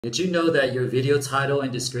Did you know that your video title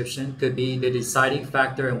and description could be the deciding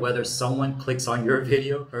factor in whether someone clicks on your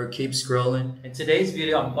video or keeps scrolling? In today's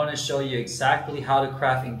video, I'm going to show you exactly how to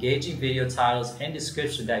craft engaging video titles and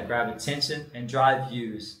description that grab attention and drive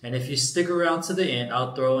views. And if you stick around to the end,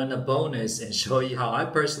 I'll throw in a bonus and show you how I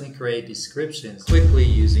personally create descriptions quickly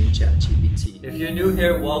using ChatGPT. If you're new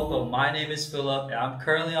here, welcome. My name is Philip and I'm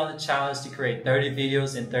currently on the challenge to create 30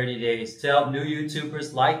 videos in 30 days to help new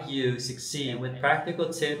YouTubers like you succeed with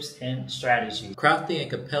practical tips and strategy. Crafting a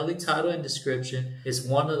compelling title and description is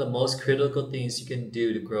one of the most critical things you can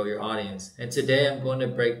do to grow your audience. And today I'm going to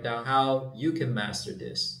break down how you can master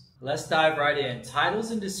this. Let's dive right in.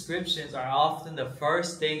 Titles and descriptions are often the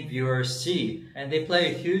first thing viewers see, and they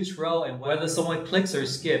play a huge role in whether someone clicks or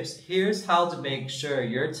skips. Here's how to make sure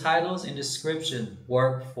your titles and description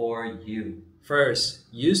work for you. First,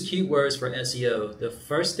 use keywords for SEO. The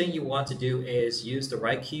first thing you want to do is use the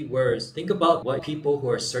right keywords. Think about what people who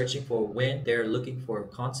are searching for when they're looking for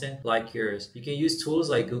content like yours. You can use tools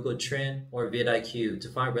like Google Trend or vidIQ to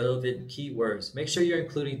find relevant keywords. Make sure you're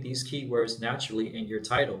including these keywords naturally in your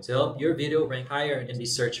title to help your video rank higher in the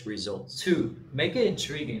search results. 2. Make it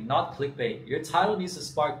intriguing, not clickbait. Your title needs to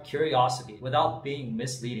spark curiosity without being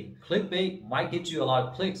misleading. Clickbait might get you a lot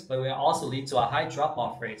of clicks, but it will also lead to a high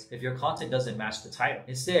drop-off rate if your content doesn't match the title.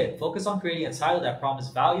 Instead, focus on creating a title that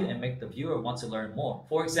promises value and make the viewer want to learn more.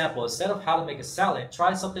 For example, instead of how to make a salad,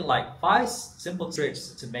 try something like 5 simple tricks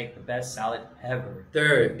to make the best salad ever.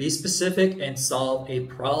 Third, be specific and solve a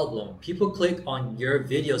problem. People click on your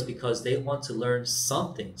videos because they want to learn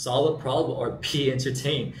something, solve a problem, or be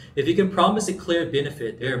entertained. If you can promise a clear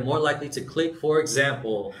benefit, they're more likely to click. For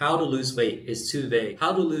example, how to lose weight is too vague.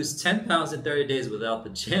 How to lose 10 pounds in 30 days without the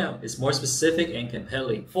gym is more specific and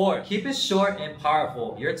compelling. 4, keep it short and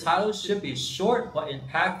powerful. Your title should be short but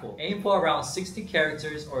impactful. Aim for around 60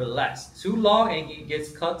 characters or less. Too long and it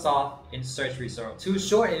gets cut off in search results. Too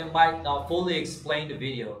short and it might not fully explain the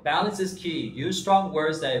video. Balance is key. Use strong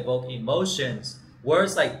words that evoke emotions.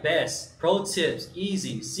 Words like best, pro tips,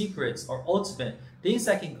 easy, secrets, or ultimate. Things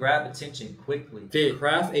that can grab attention quickly. 5.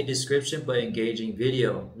 Craft a description but engaging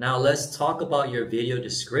video. Now let's talk about your video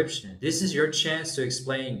description. This is your chance to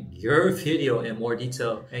explain your video in more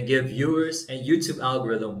detail and give viewers and YouTube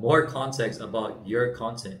algorithm more context about your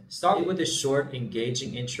content. Start with a short,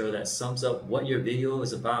 engaging intro that sums up what your video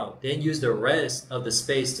is about. Then use the rest of the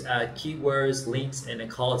space to add keywords, links, and a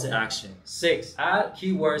call to action. 6. Add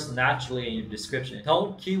keywords naturally in your description.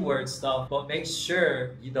 Don't keyword stuff, but make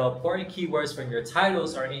sure the important keywords from your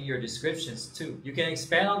titles are in your descriptions too. You can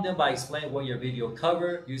expand on them by explaining what your video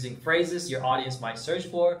covers, using phrases your audience might search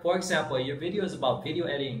for. For example, if your video is about video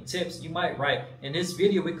editing tips, you might write, in this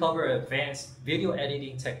video we cover advanced video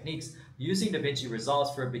editing techniques using DaVinci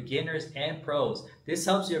Resolve for beginners and pros. This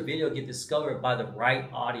helps your video get discovered by the right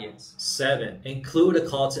audience. 7. Include a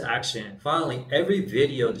call to action. Finally, every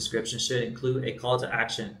video description should include a call to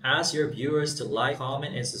action. Ask your viewers to like,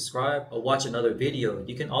 comment, and subscribe or watch another video.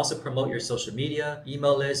 You can also promote your social media,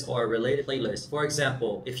 email list, or a related playlist. For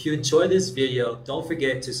example, if you enjoy this video, don't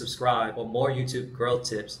forget to subscribe for more YouTube growth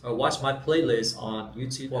tips or watch my playlist on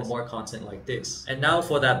YouTube for more content like this. And now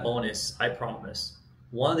for that bonus, I promise.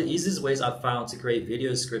 One of the easiest ways I've found to create video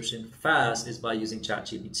description fast is by using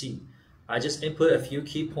ChatGPT. I just input a few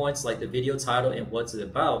key points like the video title and what's it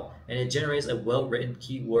about, and it generates a well-written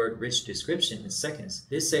keyword-rich description in seconds.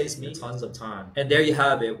 This saves me tons of time. And there you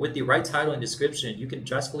have it. With the right title and description, you can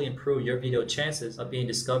drastically improve your video chances of being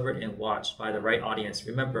discovered and watched by the right audience.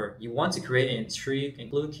 Remember, you want to create an intrigue,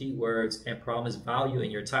 include keywords, and promise value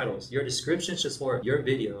in your titles. Your description should support your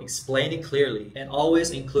video, explain it clearly, and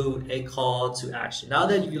always include a call to action. Now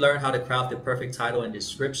that you learned how to craft the perfect title and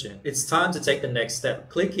description, it's time to take the next step.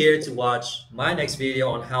 Click here to watch my next video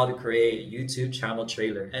on how to create a YouTube channel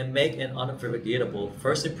trailer and make an unforgettable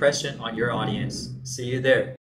first impression on your audience. See you there.